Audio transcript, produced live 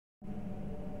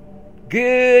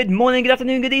Good morning, good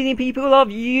afternoon, good evening, people of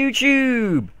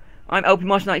YouTube! I'm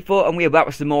LP94 and we are back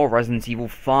with some more Resident Evil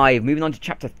 5. Moving on to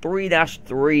Chapter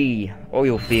 3-3,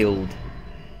 Oil Field.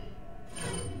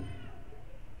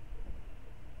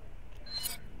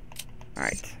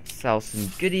 Alright, sell some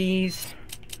goodies.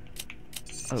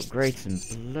 Upgrade some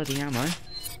bloody ammo.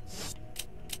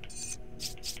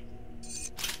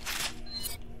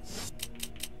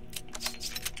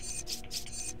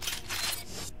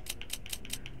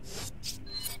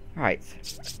 Right.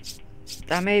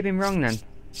 That may have been wrong then.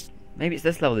 Maybe it's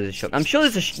this level there's a shotgun. I'm sure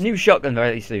there's a new shotgun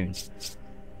very soon.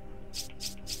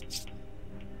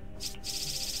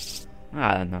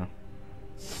 I don't know.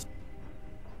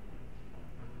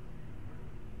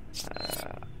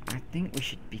 I think we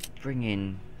should be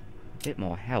bringing a bit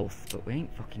more health, but we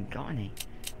ain't fucking got any.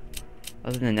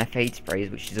 Other than F8 sprays,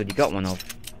 which she's already got one of.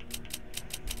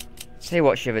 Tell you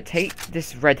what, Shiver, take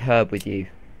this red herb with you.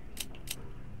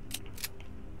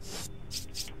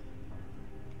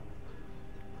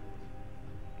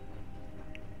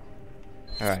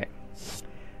 Alright.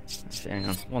 Hang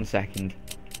on, 1 second.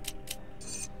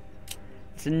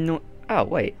 It's a no. Oh,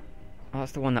 wait. Oh,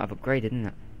 that's the one that I've upgraded, isn't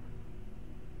it?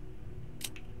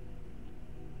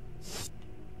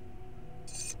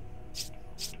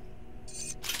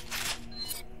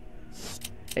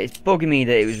 It's bugging me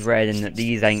that it was red and that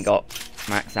these ain't got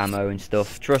max ammo and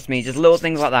stuff. Trust me, just little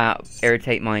things like that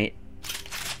irritate my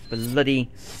bloody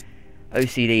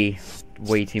OCD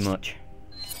way too much.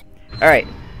 Alright.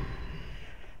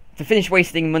 To finish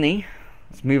wasting money,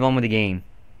 let's move on with the game.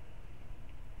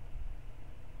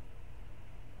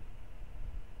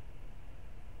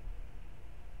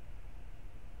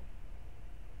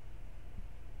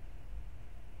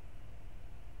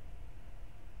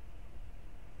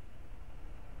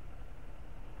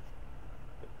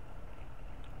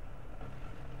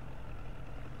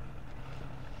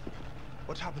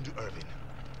 What happened to Irvin?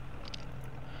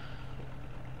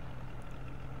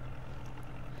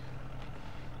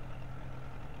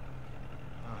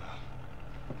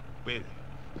 Well,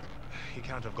 he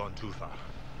can't have gone too far.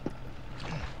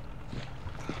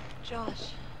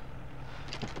 Josh.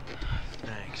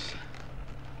 Thanks.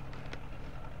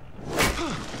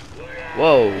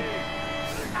 Whoa.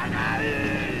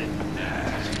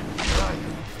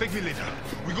 Take me later.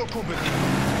 We got company.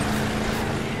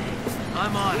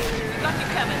 I'm on it. We got you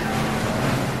coming.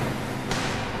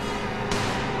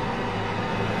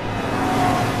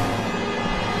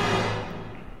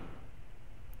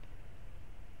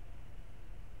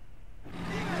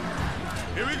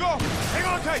 Here we go. Hang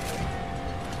on tight.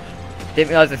 Didn't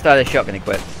realise I started a shotgun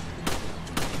equipped.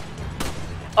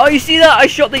 Oh, you see that? I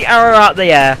shot the arrow out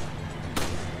the air.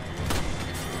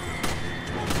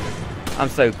 I'm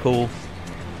so cool.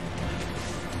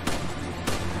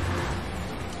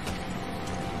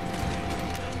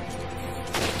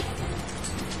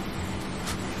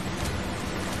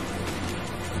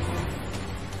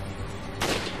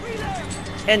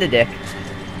 In the dick.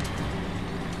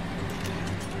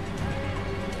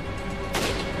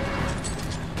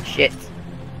 Shit.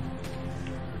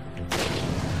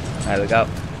 There we go.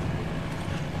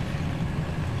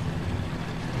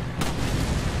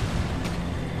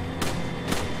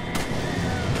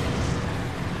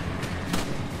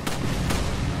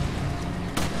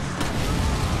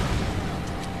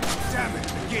 Damn it,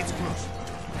 the gate's closed.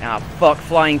 Ah, fuck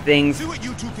flying things. See what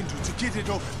you two can do to get it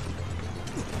open.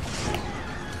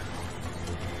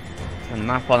 Turn the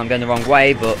map on, I'm going the wrong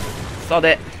way, but sod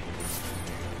it.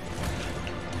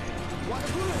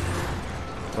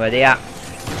 Where they at?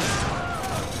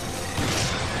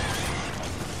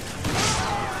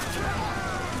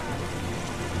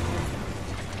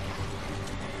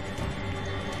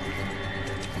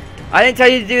 I didn't tell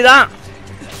you to do that!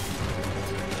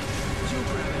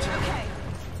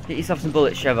 Get yourself some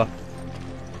bullets, Shiver.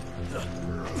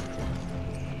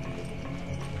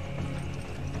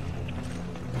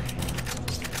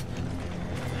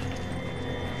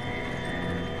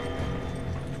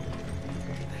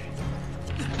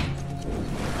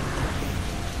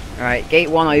 Alright, gate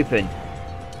 1 open.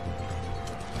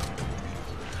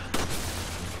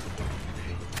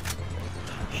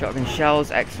 Shotgun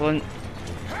shells, excellent.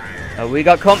 Oh, we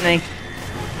got company.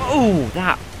 Oh,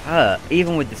 that hurt,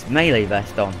 even with this melee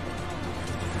vest on.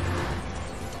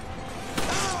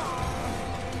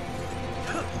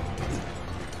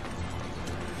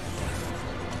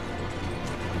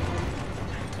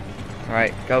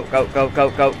 Alright, go, go, go,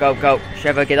 go, go, go, go.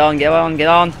 Shiver, get on, get on, get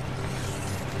on.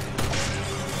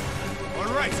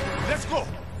 Alright, let's go.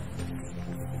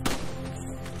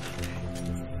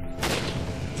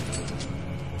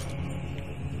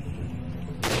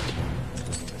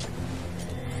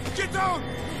 Get down!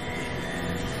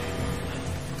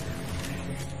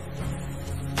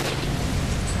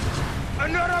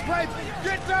 Another pipe!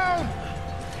 Get down!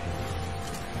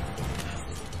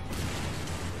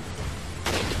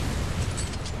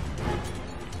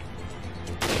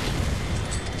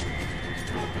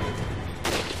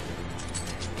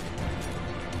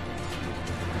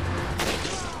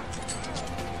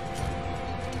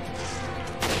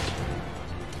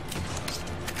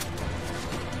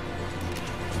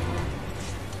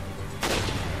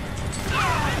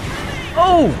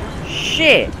 Oh,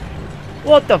 shit!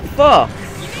 What the fuck?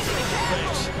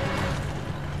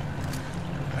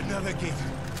 Another gate.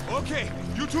 Okay,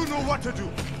 you two know what to do.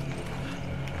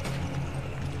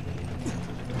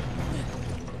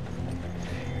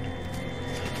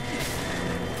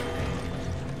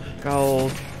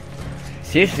 Gold.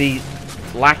 Seriously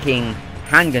lacking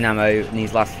handgun ammo in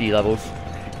these last few levels.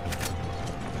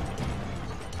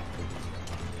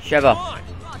 Sheva.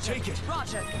 Take it.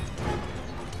 Roger.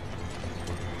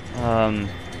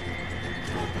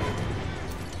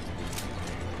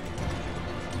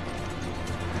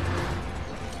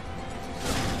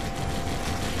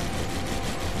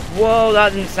 Whoa,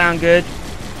 that didn't sound good.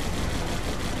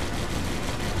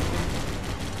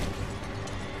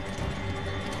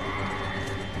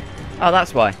 Oh,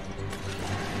 that's why.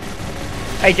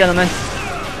 Hey, gentlemen.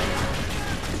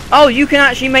 Oh, you can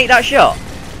actually make that shot.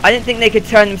 I didn't think they could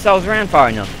turn themselves around far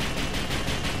enough.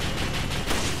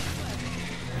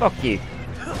 Fuck you.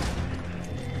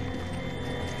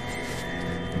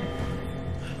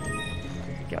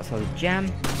 Get ourselves a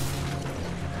jam.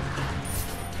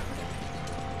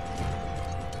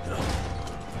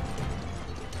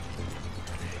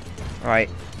 Right.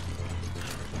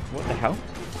 What the hell?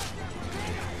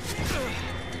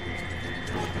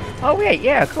 Oh wait,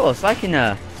 yeah, of course, I can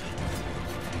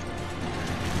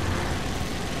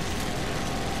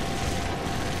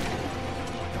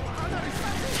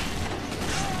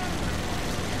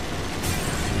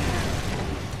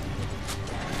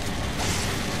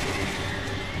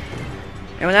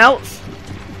Anyone else?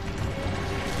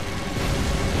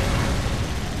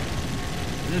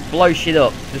 Just blow shit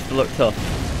up just to look tough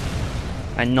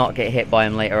and not get hit by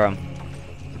him later on.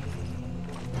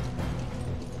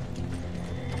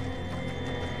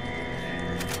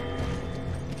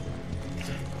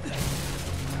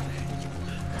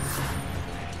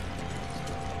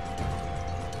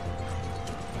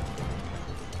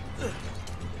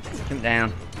 Jump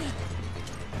down.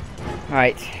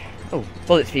 Alright. Oh,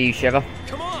 bullets for you, Shiver.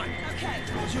 Come on! Okay.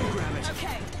 You grab it.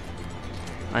 Okay.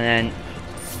 And then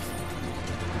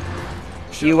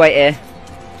you wait here.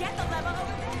 Get the lever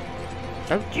over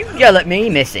there. Don't you yell at me,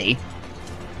 Missy.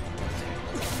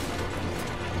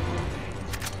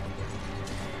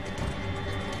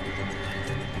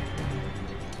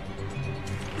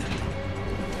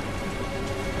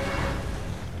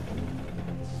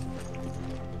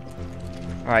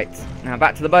 Right, now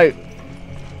back to the boat.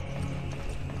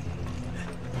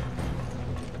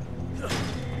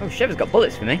 Oh, Shiver's got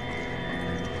bullets for me.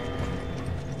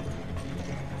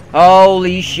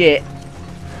 Holy shit.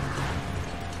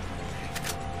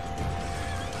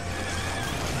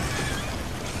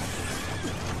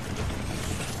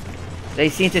 They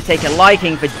seem to take a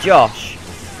liking for Josh.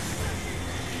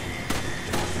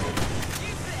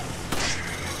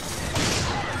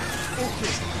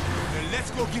 Okay, then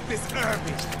let's go get this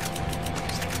Irving.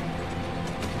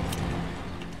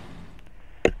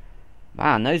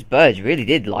 Man, those birds really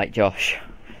did like Josh.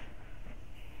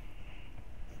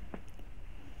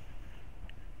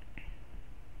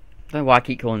 I don't know why I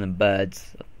keep calling them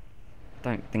birds. I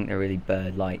don't think they're really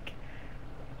bird-like.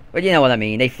 But you know what I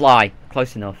mean, they fly.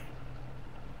 Close enough.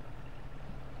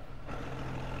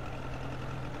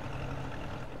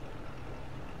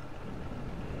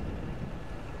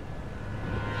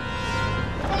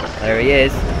 There he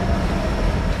is.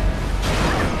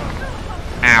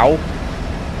 Ow.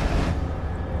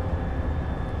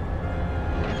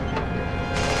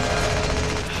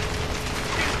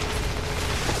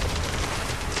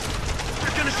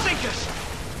 They're gonna sink us!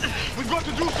 We've got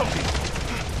to do something!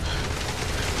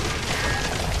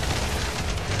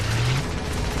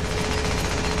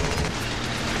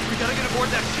 We gotta get aboard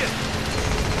that ship!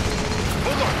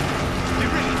 Hold on! Be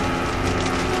ready!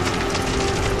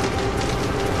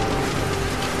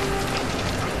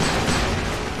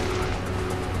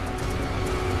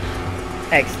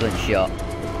 Excellent shot.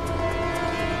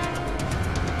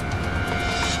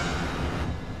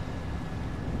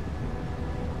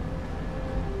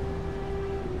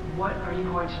 What are you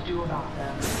going to do about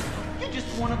them? You're just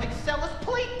one of Excella's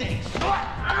playthings. It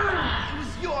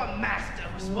was your master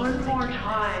who was supposed One to more take care of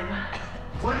time.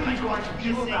 What are you going to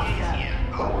do about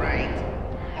them? All right.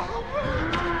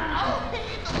 I'll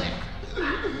handle it.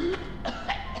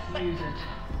 Use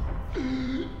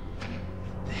it.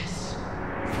 This.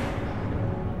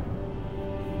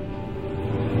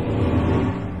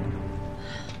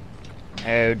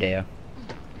 Oh dear.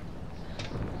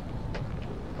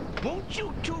 Won't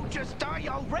you two just die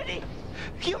already?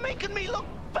 You're making me look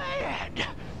bad.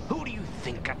 Who do you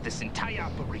think got this entire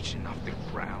operation off the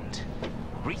ground?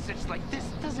 Research like this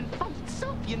doesn't fund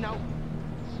itself, you know.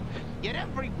 Yet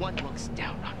everyone looks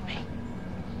down on me.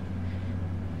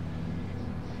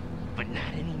 But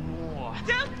not anymore.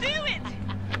 Don't do it!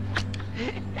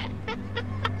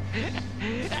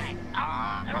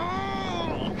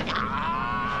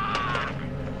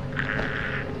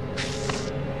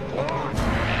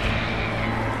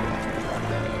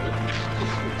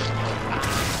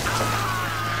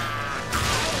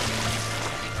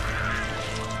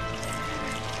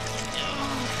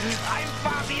 I'm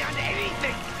far beyond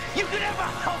anything you could ever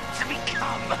hope to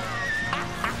become.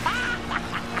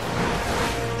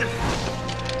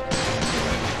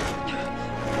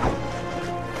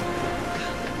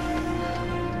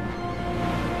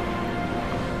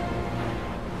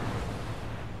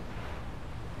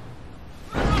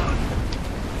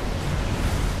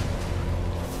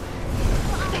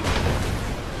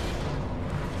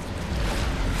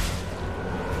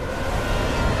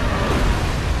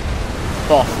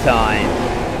 Boss time.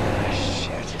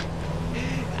 Shit.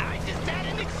 I just had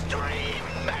an extreme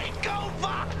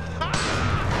makeover.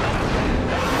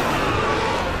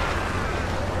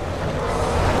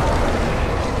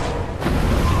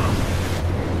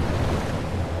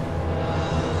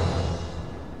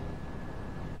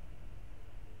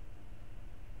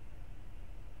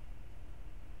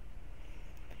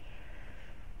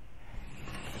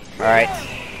 Alright.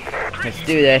 Let's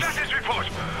do this. Status report.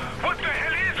 What the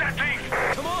hell is that thing?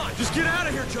 Come on, just get out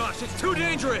of here, Josh. It's too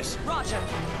dangerous. Roger.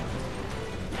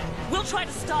 We'll try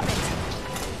to stop it.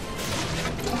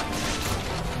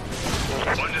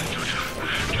 Understood.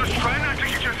 Just try not to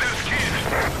get yourself killed.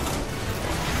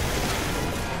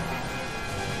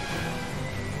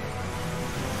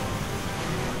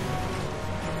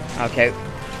 Okay.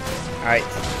 Alright.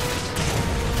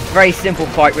 Very simple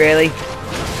fight, really.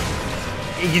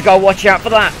 You just gotta watch out for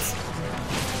that.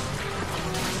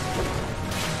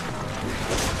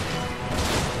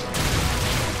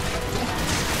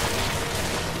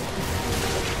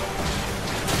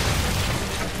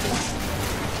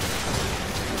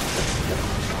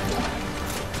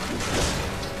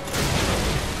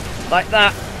 Like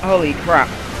that. Holy crap.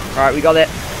 Alright, we got it.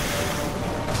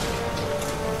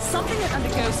 Something that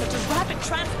undergoes such a rapid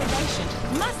transformation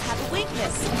must have a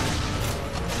weakness.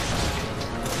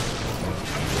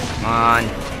 Come on.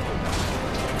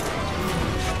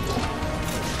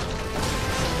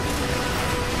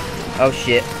 Oh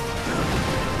shit.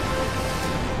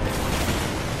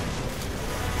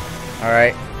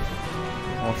 Alright.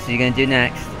 What's he gonna do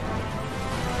next?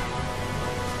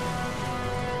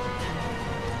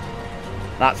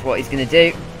 That's what he's gonna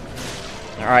do.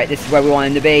 Alright, this is where we want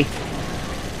him to be.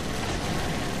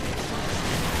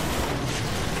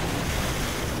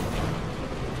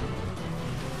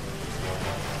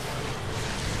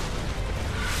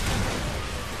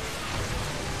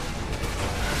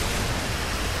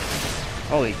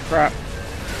 Holy crap.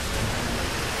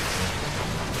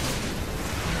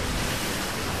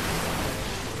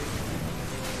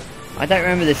 I don't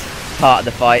remember this part of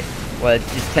the fight where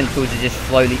just tentacles are just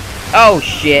slowly... Oh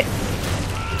shit!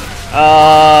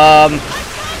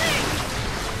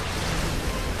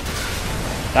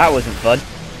 That wasn't fun.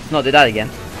 Let's not do that again.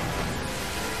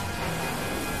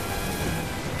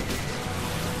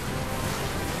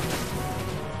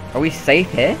 Are we safe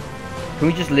here? Can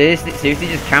we just seriously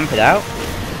just camp it out?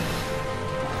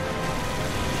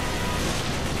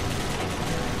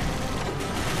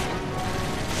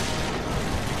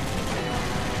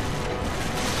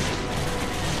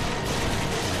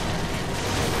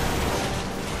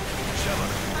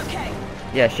 Okay.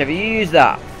 Yeah, Chevy, you use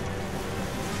that.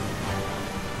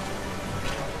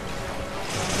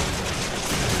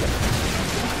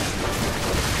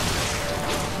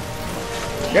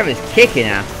 Chevy's kicking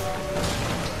ass.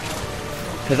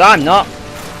 Because I'm not.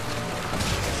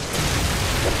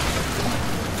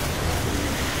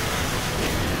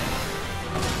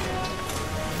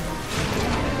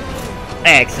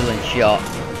 Excellent shot.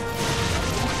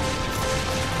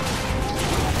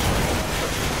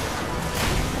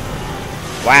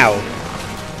 Wow.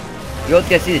 You ought to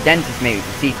go see the dentist maybe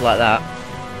with teeth like that.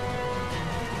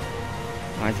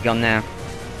 Where's he gone now?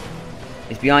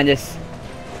 He's behind us.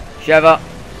 Shove up.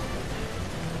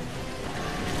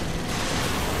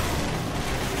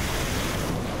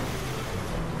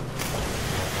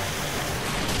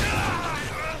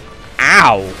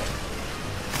 Ow!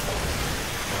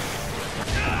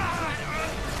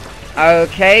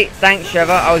 Okay, thanks,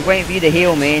 Trevor. I was waiting for you to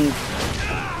heal me. And...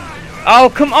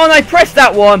 oh, come on! I pressed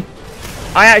that one.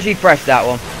 I actually pressed that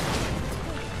one.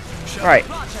 Right.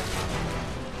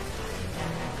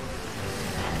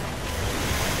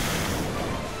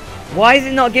 Why is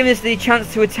it not giving us the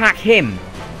chance to attack him?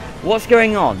 What's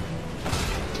going on?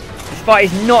 This fight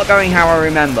is not going how I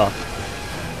remember.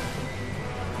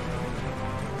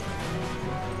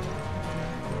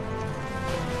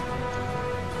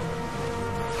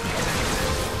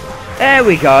 There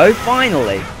we go,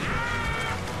 finally.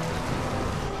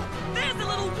 There's a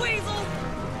little weasel.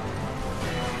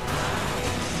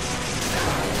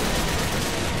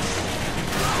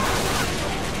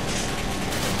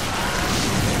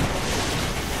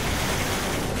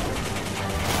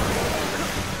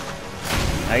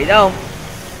 No, you don't.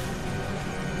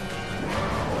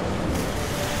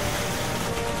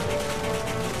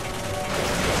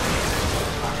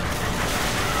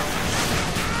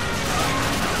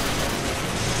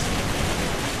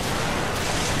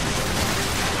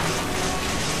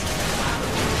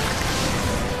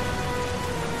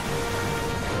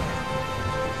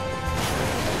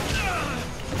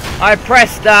 I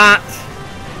pressed that.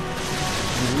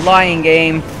 Lying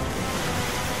game.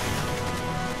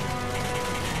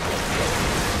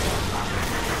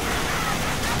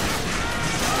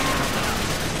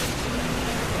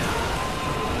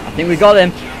 I think we got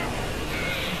him.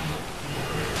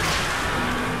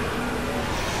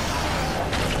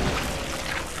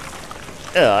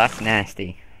 Oh, that's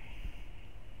nasty.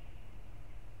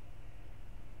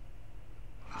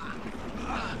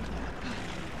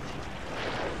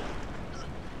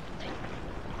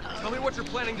 Tell me what you're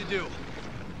planning to do.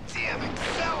 Damn it,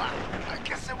 fella! I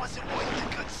guess I wasn't worth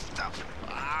the good stuff.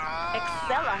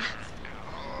 Excella.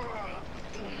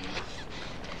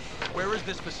 Where is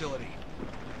this facility?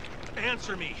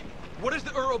 Answer me. What is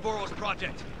the Ouroboros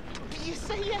project? You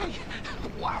say, yeah.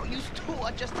 Wow, you two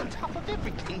are just on top of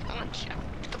everything, aren't you?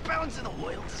 The balance of the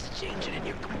world is changing and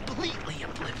you're completely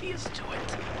oblivious to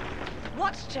it.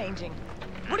 What's changing?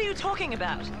 What are you talking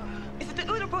about? Is it the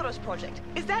Ouroboros project?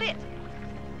 Is that it?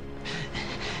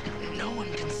 No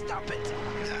one can stop it.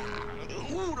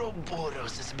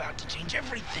 Ouroboros is about to change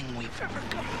everything we've ever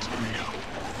come to know.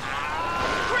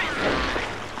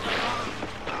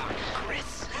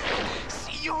 Chris!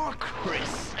 You're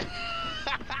Chris!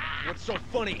 What's so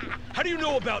funny? How do you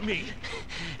know about me?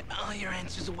 All your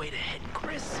answers are wait ahead,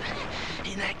 Chris.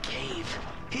 In that cave.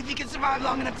 If you can survive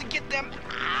long enough to get them...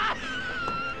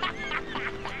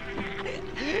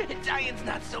 Italian's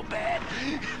not so bad,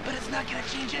 but it's not gonna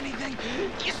change anything.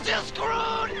 You're still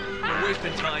screwed! We're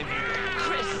wasting time here.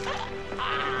 Chris!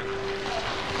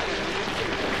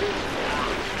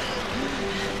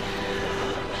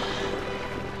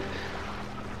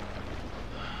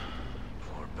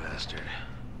 Poor bastard.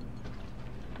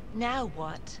 Now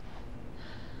what?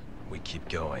 We keep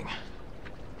going.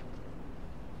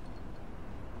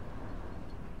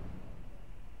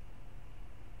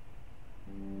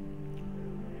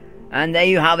 And there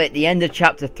you have it, the end of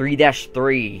chapter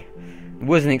 3-3.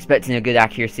 Wasn't expecting a good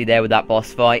accuracy there with that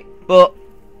boss fight, but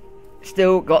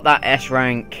still got that S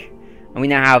rank, and we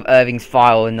now have Irving's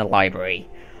file in the library.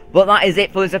 But that is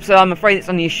it for this episode. I'm afraid it's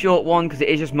only a short one because it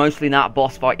is just mostly that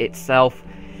boss fight itself.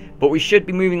 But we should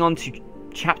be moving on to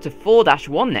chapter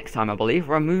 4-1 next time, I believe.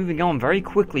 We're moving on very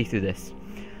quickly through this.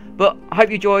 But I hope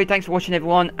you enjoyed. Thanks for watching,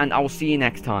 everyone, and I will see you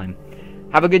next time.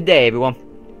 Have a good day, everyone.